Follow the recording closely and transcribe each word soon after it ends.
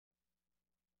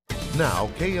Now,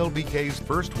 KLBK's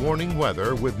first warning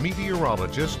weather with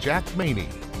meteorologist Jack Maney.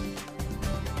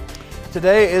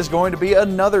 Today is going to be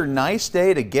another nice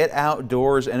day to get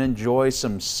outdoors and enjoy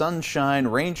some sunshine.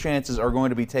 Rain chances are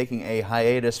going to be taking a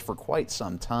hiatus for quite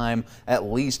some time, at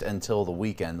least until the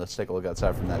weekend. Let's take a look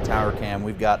outside from that tower cam.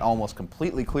 We've got almost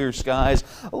completely clear skies.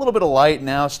 A little bit of light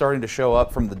now starting to show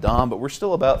up from the dawn, but we're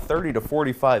still about 30 to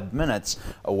 45 minutes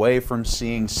away from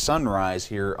seeing sunrise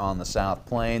here on the South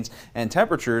Plains. And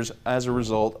temperatures, as a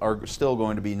result, are still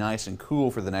going to be nice and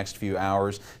cool for the next few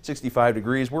hours. 65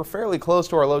 degrees. We're fairly close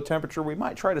to our low temperature. We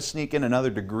might try to sneak in another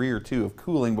degree or two of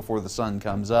cooling before the sun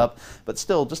comes up, but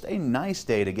still just a nice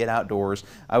day to get outdoors.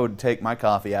 I would take my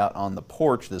coffee out on the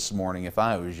porch this morning if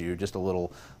I was you. Just a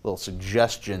little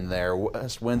suggestion there.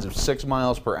 West winds of 6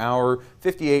 miles per hour,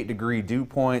 58-degree dew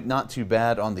point, not too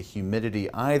bad on the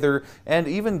humidity either, and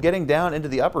even getting down into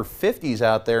the upper 50s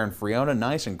out there in Freona.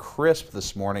 Nice and crisp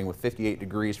this morning with 58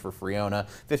 degrees for Freona,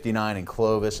 59 in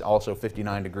Clovis, also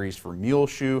 59 degrees for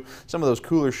Muleshoe. Some of those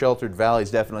cooler sheltered valleys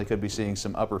definitely could be seeing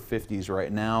some upper 50s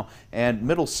right now, and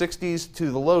middle 60s to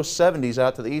the low 70s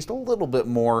out to the east, a little bit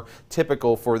more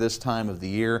typical for this time of the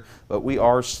year, but we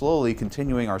are slowly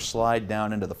continuing our slide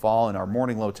down into the fall, and our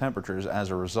morning low temperatures as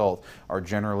a result are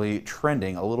generally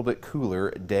trending a little bit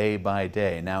cooler day by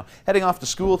day. Now, heading off to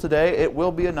school today, it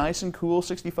will be a nice and cool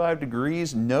 65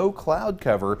 degrees, no cloud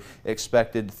cover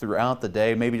expected throughout the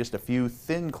day, maybe just a few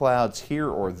thin clouds here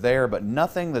or there, but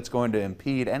nothing that's going to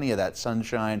impede any of that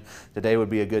sunshine. Today would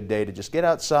be a good day to just get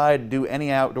outside, do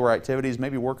any outdoor activities,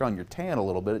 maybe work on your tan a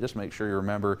little bit. Just make sure you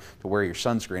remember to wear your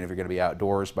sunscreen if you're going to be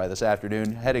outdoors by this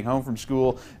afternoon. Heading home from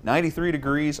school, 93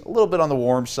 degrees, a little bit on the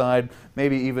warm side,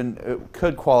 maybe even it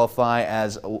could qualify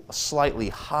as slightly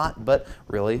hot, but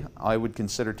really I would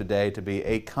consider today to be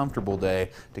a comfortable day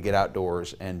to get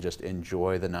outdoors and just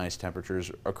enjoy the nice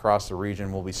temperatures across the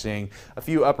region. We'll be seeing a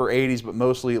few upper 80s, but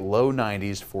mostly low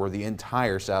 90s for the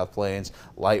entire South Plains.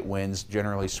 Light winds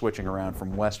generally switching around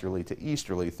from westerly to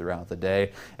easterly throughout the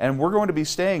day, and we're going to be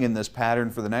staying in this pattern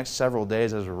for the next several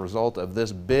days as a result of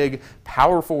this big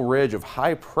powerful ridge of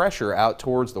high pressure out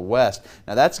towards the west.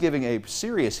 Now that's giving a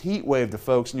serious heat wave to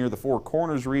folks near the Four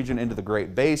Corners region into the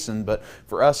Great Basin, but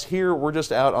for us here, we're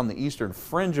just out on the eastern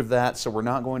fringe of that, so we're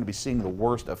not going to be seeing the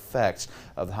worst effects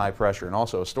of the high pressure. And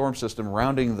also a storm system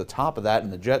rounding the top of that in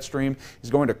the jet stream is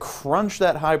going to crunch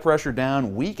that high pressure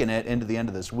down, weaken it into the end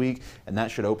of this week, and that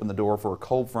should open the door for a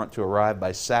cold front to arrive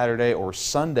by Saturday or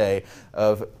Sunday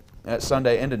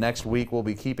into next week. We'll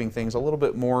be keeping things a little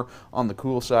bit more on the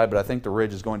cool side, but I think the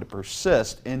ridge is going to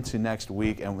persist into next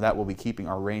week, and that will be keeping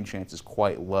our rain chances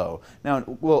quite low. Now,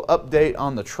 we'll update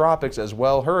on the tropics as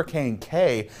well. Hurricane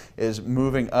K is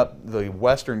moving up the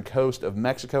western coast of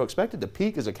Mexico, expected to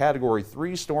peak as a Category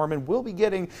 3 storm, and will be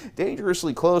getting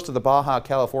dangerously close to the Baja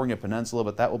California Peninsula,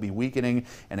 but that will be weakening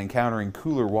and encountering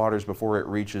cooler waters before it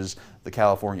reaches the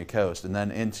California coast. And then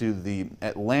into the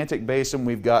Atlantic Basin,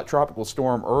 we've got Tropical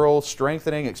Storm Earl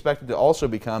strengthening, expected to also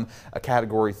become a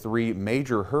Category 3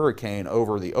 major hurricane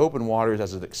over the open waters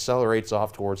as it accelerates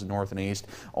off towards the north and east.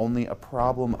 Only a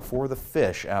problem for the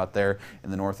fish out there in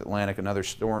the North Atlantic. Another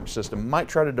storm system might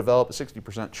try to develop, a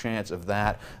 60% chance of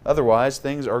that. Otherwise,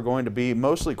 things are going to be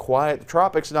mostly quiet. The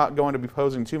tropics not going to be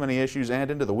posing too many issues,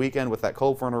 and into the weekend with that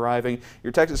cold front arriving,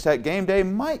 your Texas Tech game day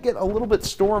might get a little bit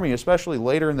stormy, especially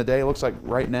later in the day. It looks like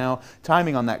right now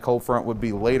timing on that cold front would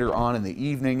be later on in the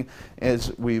evening.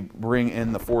 As we bring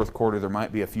in the fourth quarter, there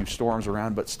might be a few storms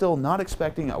around, but still not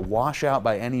expecting a washout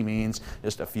by any means.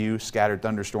 Just a few scattered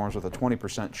thunderstorms with a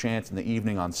 20% chance in the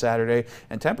evening on Saturday,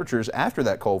 and temperatures after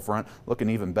that cold front looking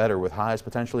even better with highs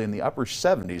potentially in the upper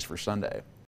 70s for Sunday.